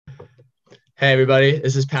Hey everybody,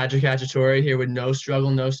 this is Patrick Cacciatore here with No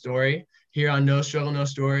Struggle, No Story. Here on No Struggle, No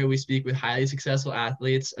Story, we speak with highly successful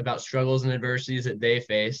athletes about struggles and adversities that they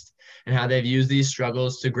faced and how they've used these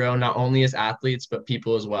struggles to grow not only as athletes, but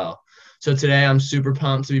people as well. So today I'm super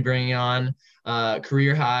pumped to be bringing on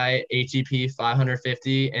career high ATP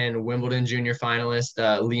 550 and Wimbledon junior finalist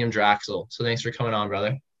Liam Draxel. So thanks for coming on,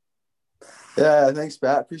 brother. Yeah, thanks,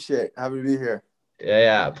 Pat. Appreciate it. Happy to be here.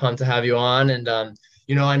 Yeah, pumped to have you on. And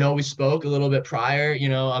I know we spoke a little bit prior,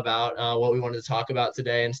 about what we wanted to talk about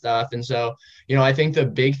today and stuff. And so, I think the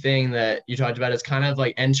big thing that you talked about is kind of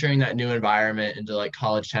like entering that new environment into like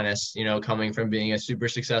college tennis, coming from being a super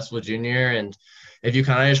successful junior. And if you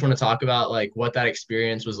kind of just want to talk about like what that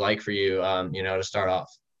experience was like for you, to start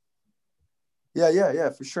off. Yeah,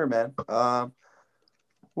 for sure, man.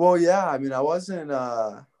 Well, yeah. I mean, I wasn't.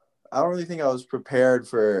 I don't really think I was prepared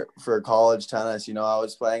for college tennis. I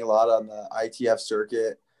was playing a lot on the ITF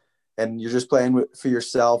circuit, and you're just playing for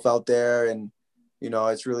yourself out there, and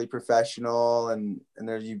it's really professional, and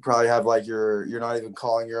there you probably have like you're not even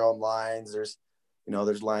calling your own lines. There's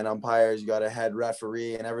line umpires. You got a head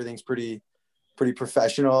referee, and everything's pretty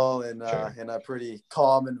professional and Sure. in a pretty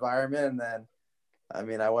calm environment. And then I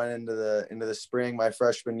mean, I went into the spring my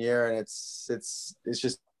freshman year, and it's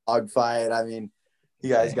just dogfight. I mean, you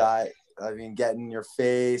guys Dang. got, I mean, getting in your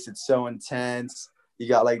face. It's so intense. You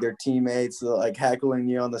got like their teammates like heckling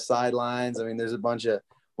you on the sidelines. I mean, there's a bunch of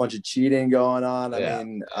cheating going on. I Yeah.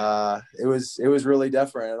 mean, it was really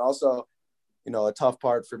different. And also, a tough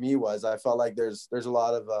part for me was I felt like there's a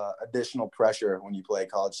lot of additional pressure when you play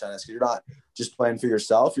college tennis because you're not just playing for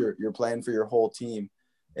yourself. You're playing for your whole team.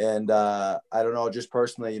 And I don't know, just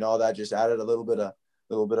personally, that just added a little bit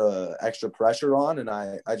of extra pressure on, and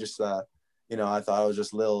I just I thought I was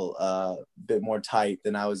just a little bit more tight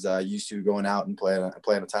than I was used to going out and playing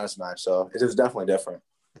a tennis match. So it was definitely different.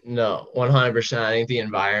 No, 100%. I think the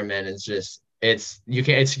environment is just you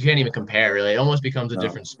can't even compare really. It almost becomes a No,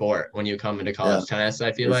 different sport when you come into yeah, college tennis,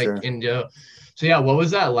 I feel for like. sure. And so yeah, what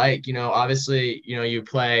was that like? Obviously, you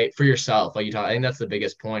play for yourself, like you talk. I think that's the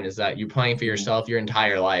biggest point is that you're playing for Mm-hmm. yourself your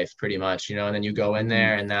entire life, pretty much, and then you go in Mm-hmm.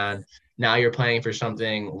 there and then now you're playing for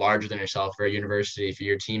something larger than yourself, for a university, for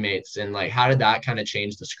your teammates. And like how did that kind of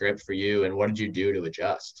change the script for you and what did you do to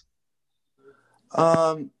adjust?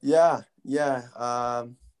 Yeah.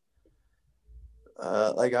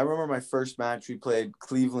 Like I remember my first match we played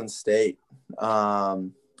Cleveland State,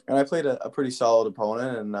 and I played a pretty solid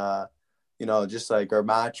opponent, and just like our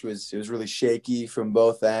match was really shaky from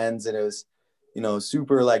both ends, and it was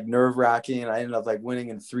super like nerve wracking. I ended up like winning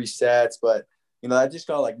in 3 sets, but I just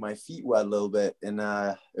got like my feet wet a little bit, and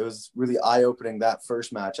it was really eye opening that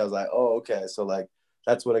first match. I was like, oh okay, so like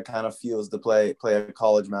that's what it kind of feels to play a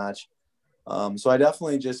college match. So I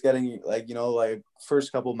definitely just getting like like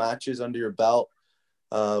first couple matches under your belt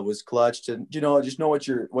was clutch to just know what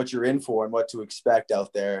you're in for and what to expect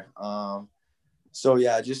out there. So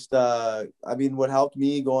yeah, just I mean, what helped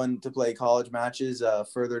me going to play college matches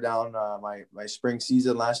further down my spring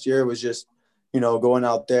season last year was just going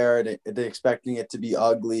out there and expecting it to be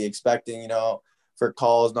ugly, expecting for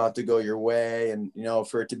calls not to go your way, and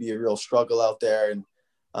for it to be a real struggle out there. And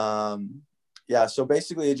um, yeah, so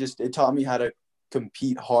basically it taught me how to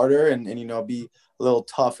compete harder and be a little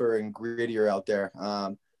tougher and grittier out there,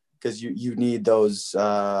 because you need those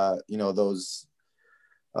um,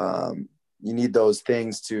 you need those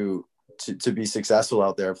things to be successful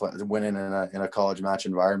out there winning in a college match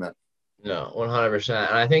environment. No, 100%.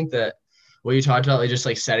 And I think that what you talked about, like just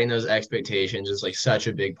like setting those expectations is like such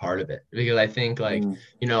a big part of it because I think like, Mm,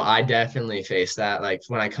 I definitely faced that. Like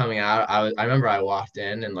when I coming out, I remember I walked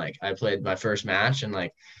in and like I played my first match and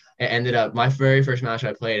like it ended up my very first match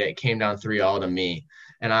I played, it came down 3-all to me.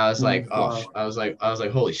 And I was like, oh, wow. I was like,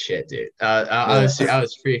 holy shit, dude. Yeah. I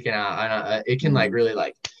was freaking out. And it can like Mm, really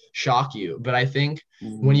like shock you. But I think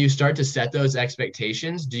when mm. you start to set those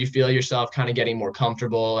expectations, do you feel yourself kind of getting more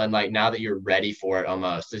comfortable and like now that you're ready for it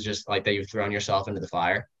almost? It's just like that you've thrown yourself into the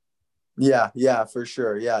fire. Yeah, for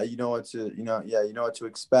sure. Yeah, you know what to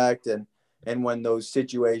expect, and when those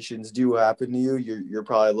situations do happen to you, you're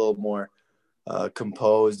probably a little more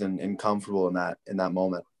composed and comfortable in that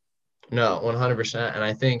moment. No, 100%. And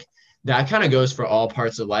I think that kind of goes for all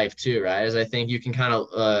parts of life too, right? As I think you can kind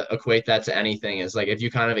of equate that to anything is like if you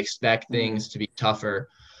kind of expect Mm. things to be tougher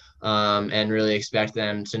and really expect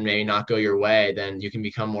them to maybe not go your way, then you can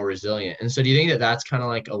become more resilient. And so do you think that that's kind of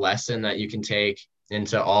like a lesson that you can take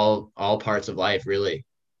into all parts of life, really?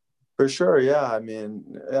 For sure, yeah. I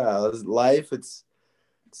mean, yeah, life. It's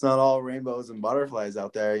not all rainbows and butterflies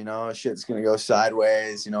out there. Shit's gonna go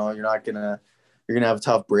sideways. You're not gonna you're gonna have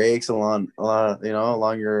tough breaks along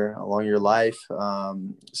your life.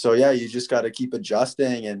 So yeah, you just got to keep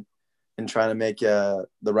adjusting and trying to make the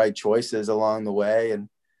right choices along the way, and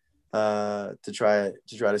to try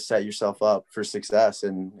to set yourself up for success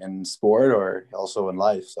in sport or also in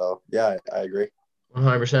life. So yeah, I agree.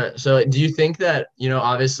 100%. So do you think that,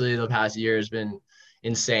 obviously the past year has been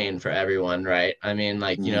insane for everyone, right? I mean,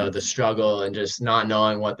 like, Mhm. the struggle and just not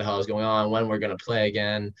knowing what the hell is going on, when we're going to play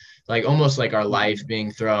again, like almost like our life being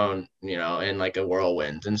thrown, in like a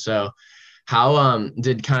whirlwind. And so how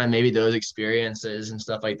did kind of maybe those experiences and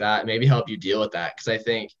stuff like that maybe help you deal with that? Because I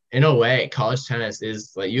think in a way, college tennis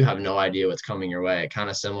is like you have no idea what's coming your way, kind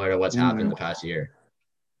of similar to what's happened Mhm. the past year.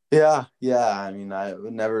 Yeah. I mean, I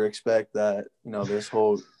would never expect that, this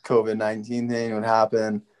whole COVID-19 thing would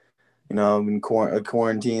happen. I've been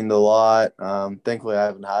quarantined a lot. Thankfully, I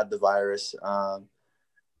haven't had the virus.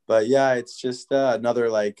 But yeah, it's just another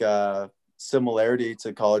like similarity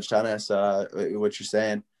to college tennis, what you're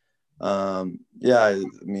saying. Yeah, I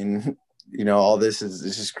mean, all this is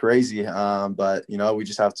just crazy. But, we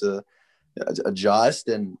just have to adjust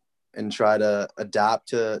and try to adapt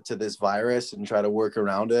to this virus and try to work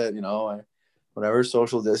around it, whatever,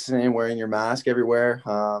 social distancing, wearing your mask everywhere.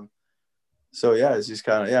 So yeah, it's just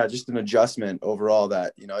kind of just an adjustment overall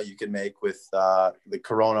that you can make with the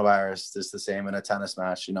coronavirus. It's the same in a tennis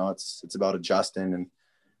match. It's about adjusting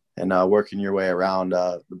and working your way around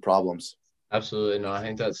the problems. Absolutely. No, I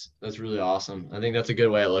think that's really awesome. I think that's a good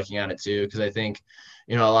way of looking at it too, because I think,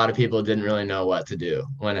 a lot of people didn't really know what to do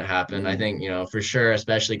when it happened. I Mm, think, for sure,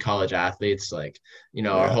 especially college athletes, like,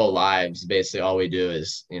 our yeah, whole lives, basically all we do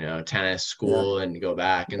is, tennis, yeah, school, and go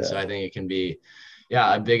back. And so yeah. I think it can be,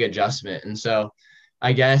 yeah, a big adjustment. And so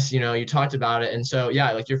I guess, you talked about it. And so,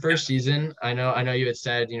 yeah, like your first season, I know you had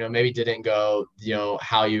said, maybe didn't go,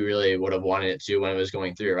 how you really would have wanted it to when it was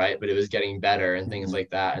going through, right? But it was getting better and things Mhm. like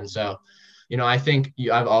that. And so, I think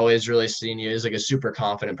I've always really seen you as like a super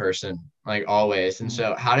confident person, like always. And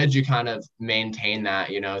so, how did you kind of maintain that,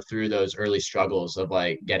 through those early struggles of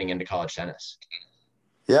like getting into college tennis?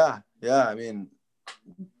 Yeah. I mean,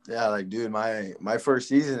 yeah, like dude, my first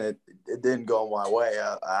season it didn't go my way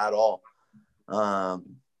at all.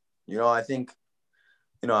 Um, I think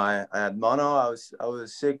I had mono. I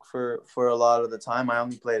was sick for a lot of the time. I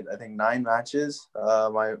only played I think 9 matches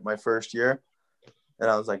my first year, and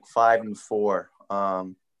I was like 5-4.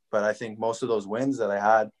 But I think most of those wins that I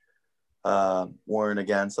had weren't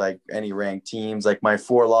against like any ranked teams. Like my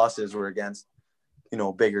 4 losses were against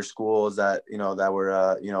bigger schools that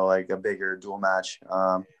were like a bigger dual match.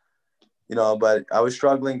 But I was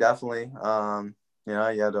struggling definitely. You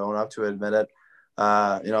had to own up to it, admit it.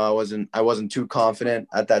 I wasn't too confident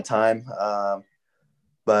at that time.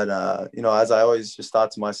 But as I always just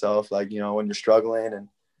thought to myself, like, when you're struggling and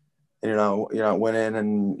you're not winning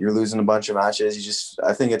and you're losing a bunch of matches,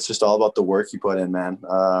 I think it's just all about the work you put in, man.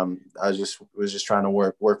 I was just trying to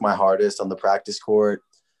work my hardest on the practice court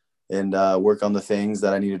and work on the things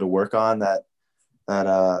that I needed to work on that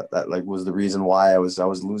like was the reason why I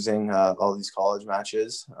was losing all these college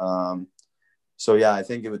matches. So yeah, I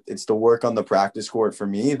think it's the work on the practice court for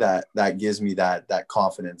me that gives me that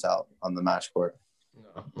confidence out on the match court.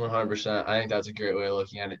 No, 100%. I think that's a great way of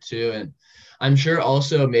looking at it too. And I'm sure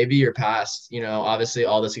also maybe your past, obviously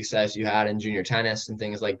all the success you had in junior tennis and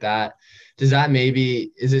things like that. Is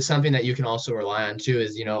it something that you can also rely on too?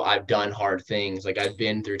 Is, I've done hard things, like I've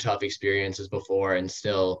been through tough experiences before and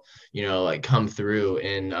still, like come through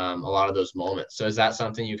in a lot of those moments. So is that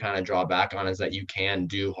something you kind of draw back on, is that you can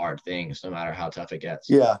do hard things no matter how tough it gets?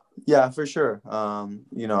 Yeah, for sure.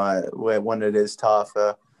 When it is tough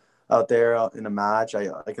out there in a match,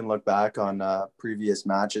 I can look back on previous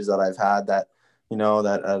matches that I've had that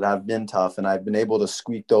have been tough, and I've been able to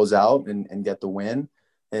squeak those out and get the win.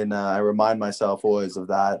 And I remind myself always of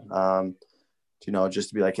that. Just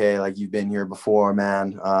to be like, hey, like you've been here before,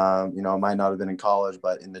 man. It might not have been in college,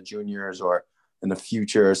 but in the juniors or in the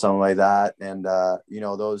future or something like that. And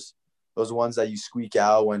those ones that you squeak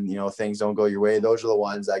out when things don't go your way, those are the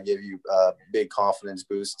ones that give you a big confidence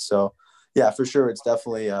boost. So yeah, for sure, it's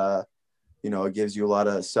definitely it gives you a lot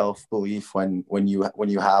of self-belief when you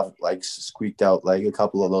have like squeaked out like a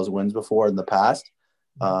couple of those wins before in the past,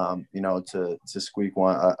 to squeak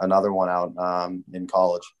another one out in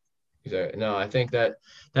college. No, I think that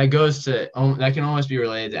goes to that can almost be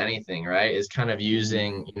related to anything, right? Is kind of Mm-hmm.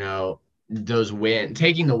 using,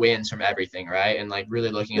 taking the wins from everything, right? And like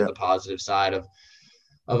really looking at Yeah. the positive side of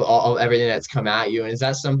of everything that's come at you. And is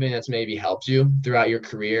that something that's maybe helped you throughout your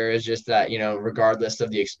career? Is just that, regardless of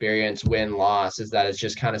the experience, win, loss, is that it's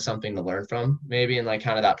just kind of something to learn from maybe, and like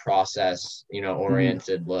kind of that process, Mhm.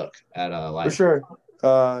 oriented look at For life. sure.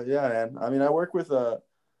 Yeah, man. I mean, I work with a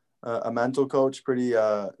mental coach pretty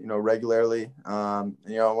regularly.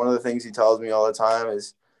 One of the things he tells me all the time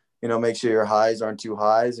is, make sure your highs aren't too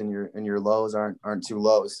highs and your lows aren't too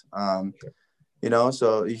lows.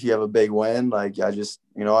 So if you have a big win, like I just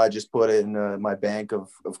put it in my bank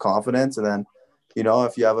of confidence, and then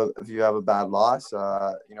if you have a bad loss,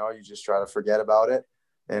 you just try to forget about it,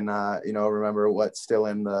 and remember what's still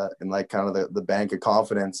in like kind of the bank of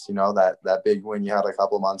confidence, that big win you had a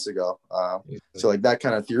couple of months ago. So like that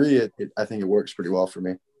kind of theory, I think it works pretty well for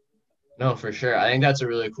me. No, for sure. I think that's a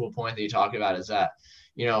really cool point that you talked about is that,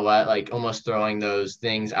 like almost throwing those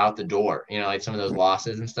things out the door, like some of those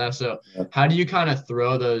losses and stuff. So Yeah. how do you kind of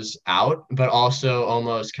throw those out, but also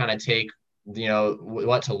almost kind of take,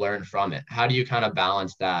 what to learn from it? How do you kind of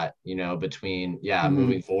balance that, between, yeah, Mhm.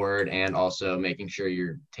 moving forward and also making sure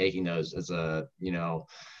you're taking those as a,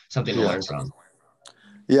 something to Yeah. learn from?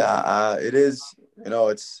 Yeah, it is.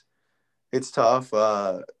 It's tough.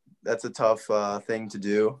 That's a tough thing to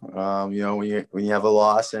do. When you have a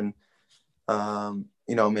loss, and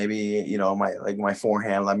maybe my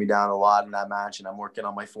forehand let me down a lot in that match, and I'm working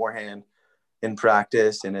on my forehand in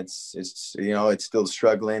practice, and it's still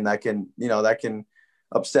struggling. That can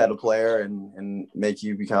upset a player and make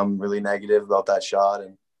you become really negative about that shot,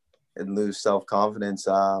 and lose self confidence.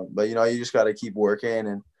 But you just got to keep working.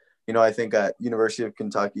 And I think at University of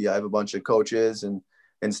Kentucky, I have a bunch of coaches and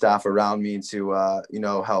staff around me to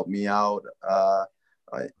help me out,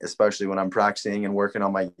 especially when I'm practicing and working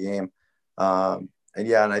on my game.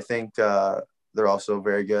 And I think they're also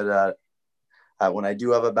very good at when I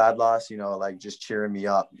do have a bad loss, like just cheering me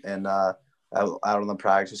up, and out on the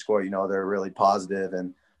practice court, they're really positive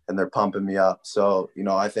and they're pumping me up. So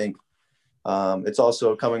I think it's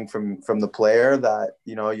also coming from the player that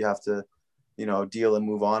you have to deal and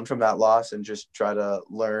move on from that loss and just try to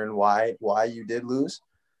learn why you did lose.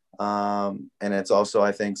 And it's also,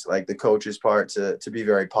 I think, like the coach's part to be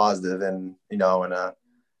very positive and in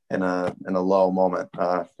a low moment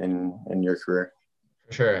in your career.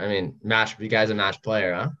 Sure. I mean, you guys a match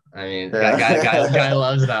player, huh? I mean, guy Yeah.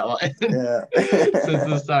 loves that one Yeah. since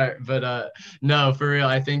the start. But no, for real,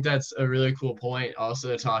 I think that's a really cool point.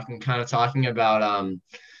 Also talking about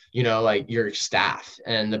like your staff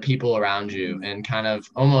and the people around you and kind of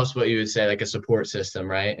almost what you would say like a support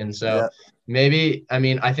system, right? And so Yeah. maybe, I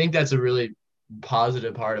mean, I think that's a really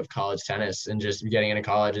positive part of college tennis and just getting into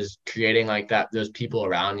college is creating like that those people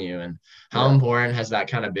around you. And how Yeah. important has that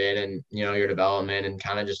kind of been in your development and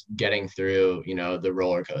kind of just getting through the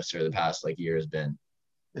roller coaster the past like year has been?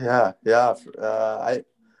 Yeah. Yeah.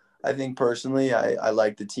 I think personally, I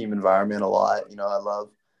like the team environment a lot. I love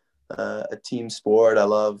a team sport. I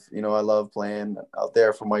love playing out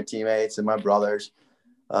there for my teammates and my brothers.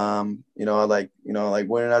 I like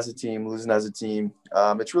winning as a team, losing as a team.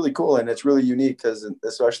 It's really cool and it's really unique because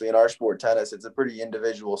especially in our sport, tennis, it's a pretty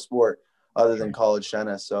individual sport other than Sure. college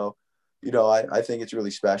tennis. So, I think it's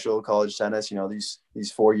really special college tennis.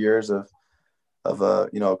 These 4 years of a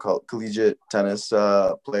collegiate tennis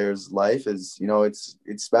player's life is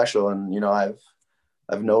it's special, and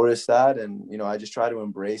I've noticed that, and I just try to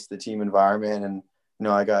embrace the team environment, and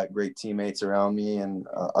I got great teammates around me, and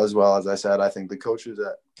as well as I said, I think the coaches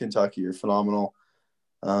at Kentucky are phenomenal.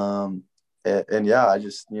 And yeah, I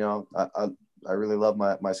just I really love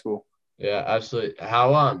my school. Yeah, absolutely.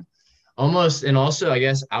 How almost, and also I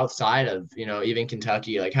guess outside of even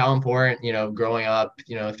Kentucky, like how important growing up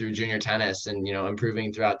through junior tennis and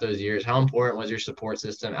improving throughout those years, how important was your support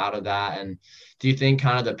system out of that? And do you think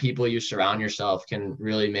kind of the people you surround yourself can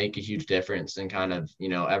really make a huge difference in kind of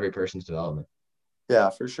every person's development? Yeah,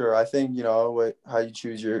 for sure. I think how you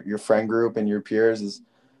choose your friend group and your peers is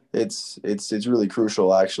it's really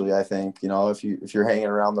crucial. Actually, I think if you're hanging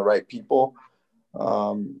around the right people,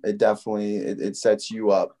 it definitely it sets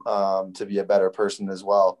you up to be a better person as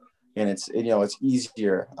well, and it's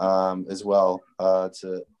easier as well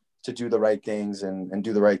to do the right things and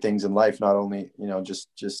do the right things in life, not only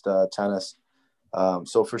just tennis.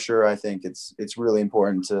 So for sure, I think it's really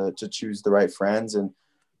important to choose the right friends and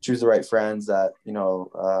choose the right friends that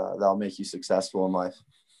that'll make you successful in life.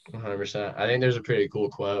 100%. I think there's a pretty cool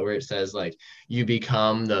quote where it says like you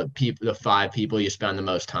become the five people you spend the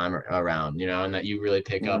most time around, and that you really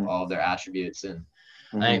pick up Hmm. all of their attributes. And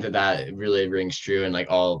I think Hmm. that really rings true in like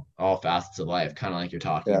all facets of life, kind of like you're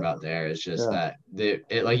talking Yeah. about there. It's just Yeah. that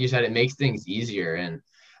it like you said, it makes things easier. And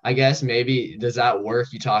I guess maybe does that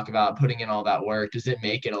work you talk about putting in all that work, does it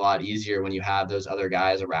make it a lot easier when you have those other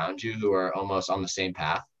guys around you who are almost on the same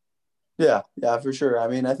path? Yeah, yeah, for sure. I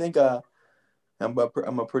mean, I think I'm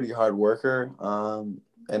a pretty hard worker.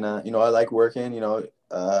 And you know, I like working, you know,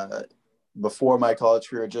 before my college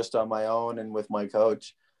career, just on my own and with my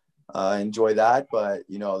coach. I enjoy that, but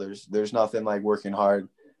you know, there's nothing like working hard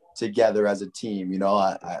together as a team. You know,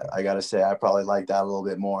 I gotta say I probably like that a little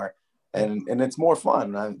bit more, and it's more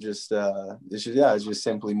fun. I'm just it's just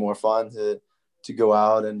simply more fun to go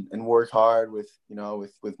out and work hard with, you know,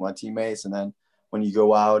 with my teammates, and then when you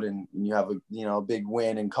go out and you have a, you know, a big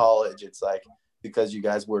win in college, it's like because you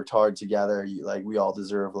guys worked hard together, like we all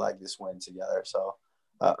deserve like this win together. So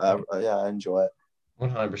yeah, I enjoy it.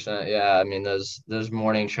 100%. Yeah. I mean, those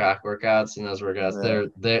morning track workouts and those workouts,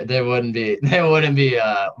 Yeah. they wouldn't be they wouldn't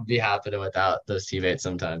be happening without those teammates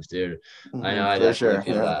sometimes, dude. I know I For definitely sure.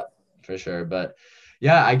 feel Yeah. that for sure. But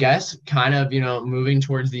yeah, I guess kind of, moving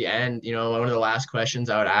towards the end, one of the last questions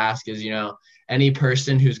I would ask is, any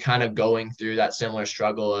person who's kind of going through that similar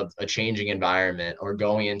struggle of a changing environment or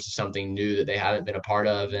going into something new that they haven't been a part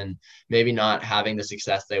of and maybe not having the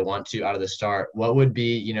success they want to out of the start, what would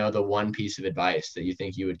be, the one piece of advice that you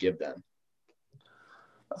think you would give them?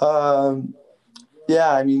 Um,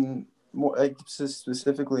 yeah, I mean, more like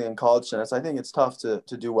specifically in college tennis, I think it's tough to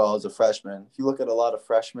do well as a freshman. If you look at a lot of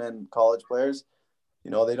freshman college players,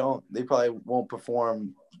 you know, they probably won't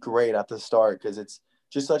perform great at the start because it's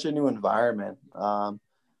just such a new environment.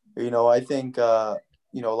 You know, I think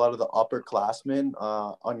you know, a lot of the upperclassmen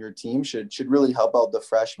on your team should really help out the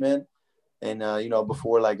freshmen, and you know,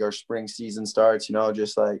 before like our spring season starts, you know,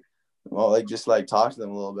 just like, well, like just like talk to them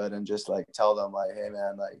a little bit and just like tell them like, hey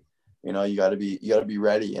man, like, you know, you got to be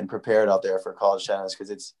ready and prepared out there for college tennis because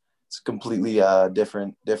it's completely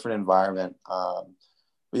different environment. But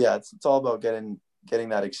yeah, it's all about getting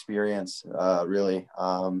that experience, really.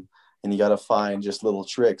 And you got to find just little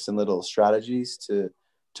tricks and little strategies to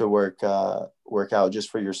work out just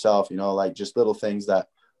for yourself. You know, like just little things that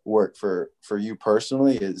work for you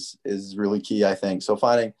personally is really key, I think. So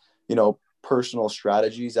finding, you know, personal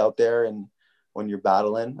strategies out there and when you're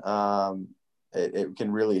battling, it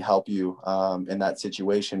can really help you in that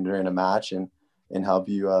situation during a match and help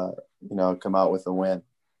you you know, come out with a win.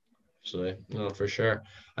 Absolutely. No, for sure.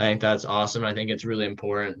 I think that's awesome. I think it's really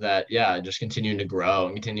important that, yeah, just continuing to grow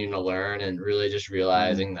and continuing to learn and really just Mm-hmm.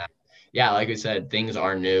 realizing that, yeah, like we said, things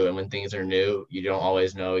are new. And when things are new, you don't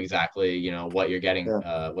always know exactly, what you're getting,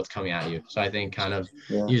 Yeah, what's coming at you. So I think kind of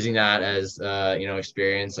yeah, using that as,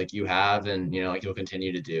 experience like you have and, like you'll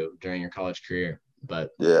continue to do during your college career. But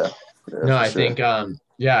yeah, yeah, no, for I sure. think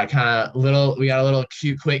yeah, kind of little we got a little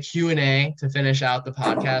quick Q&A to finish out the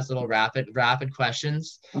podcast, little rapid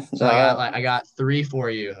questions. All So right. I got three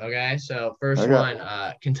for you, okay? So first Okay. one,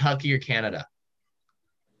 Kentucky or Canada?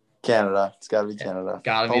 Canada. It's got to be Okay. Canada.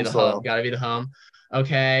 Gotta be Home the home, soil. gotta be the home.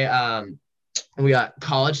 Okay, we got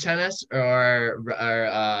college tennis or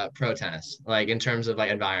pro tennis, like in terms of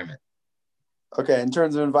like environment. Okay. In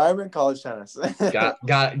terms of environment, college tennis. Gotta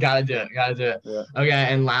do it. Gotta do it. Yeah. Okay,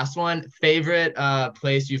 and last one, favorite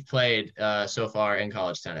place you've played so far in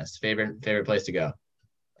college tennis. Favorite place to go.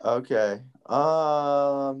 Okay.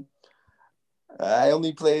 I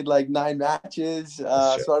only played like 9 matches.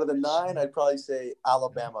 That's true. So out of the nine, I'd probably say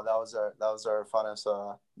Alabama. That was our funnest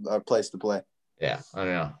place to play. Yeah, I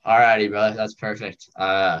don't know. All righty, brother. That's perfect.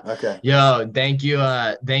 Okay. Yo, thank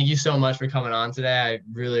you so much for coming on today. I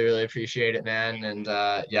really, really appreciate it, man. And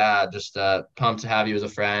yeah, just pumped to have you as a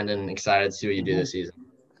friend and excited to see what you do Mhm. this season.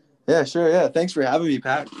 Yeah, sure. Yeah. Thanks for having me,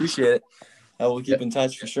 Pat. Appreciate it. We'll keep Yep. in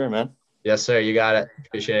touch for sure, man. Yes, sir. You got it.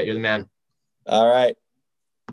 Appreciate it. You're the man. All right.